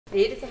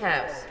Leader of the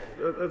House.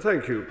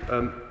 Thank you,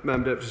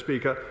 Madam Deputy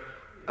Speaker.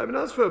 I mean,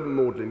 as for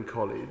Magdalen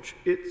College,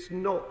 it's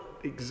not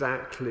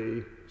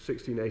exactly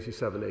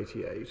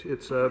 1687-88.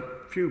 It's a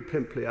few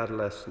pimply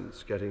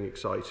adolescents getting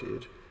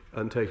excited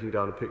and taking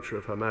down a picture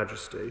of Her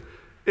Majesty.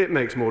 It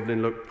makes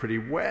Magdalen look pretty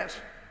wet,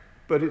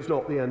 but it's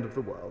not the end of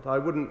the world. I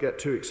wouldn't get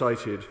too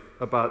excited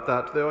about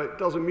that, though it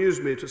does amuse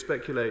me to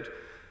speculate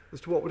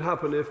as to what would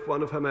happen if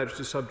one of Her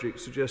Majesty's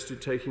subjects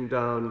suggested taking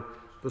down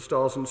the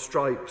Stars and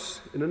Stripes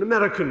in an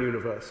American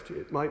university.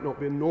 It might not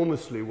be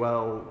enormously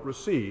well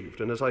received,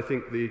 and as I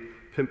think the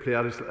pimply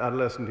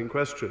adolescent in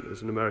question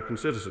is an American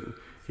citizen,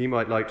 he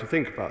might like to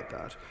think about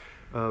that.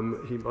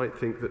 He might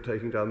think that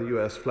taking down the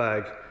US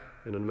flag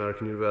in an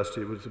American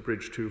university was a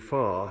bridge too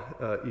far,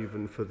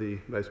 even for the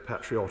most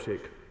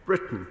patriotic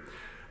Britain.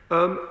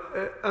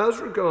 As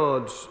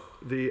regards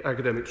the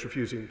academics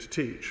refusing to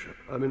teach,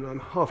 I mean, I'm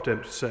half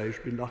tempted to say you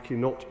should be lucky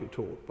not to be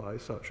taught by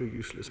such a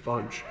useless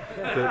bunch.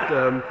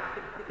 That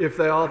if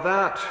they're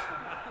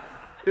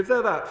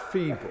that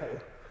feeble,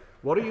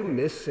 what are you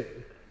missing?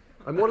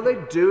 And what are they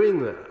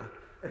doing there?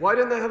 Why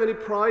don't they have any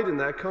pride in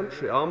their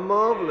country, our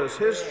marvellous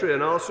history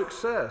and our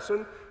success?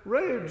 And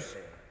Rhodes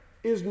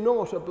is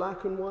not a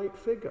black and white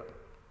figure.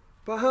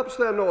 Perhaps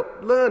they're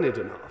not learned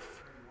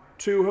enough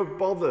to have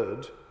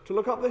bothered to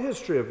look up the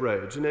history of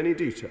Rhodes in any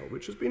detail,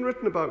 which has been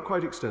written about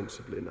quite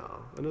extensively now.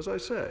 And as I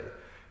say,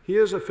 he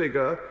is a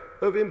figure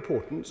of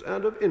importance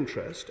and of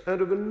interest and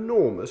of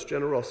enormous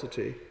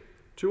generosity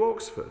to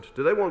Oxford.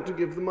 Do they want to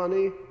give the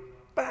money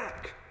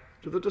back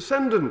to the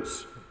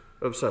descendants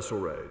of Cecil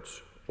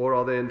Rhodes, or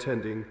are they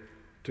intending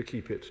to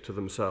keep it to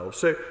themselves?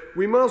 So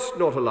we must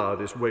not allow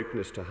this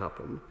wokeness to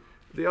happen.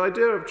 The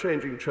idea of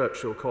changing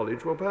Churchill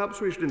College, well,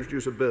 perhaps we should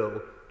introduce a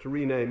bill to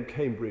rename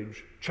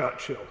Cambridge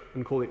Churchill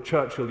and call it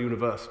Churchill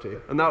University,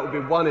 and that would be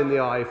one in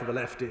the eye for the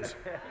lefties.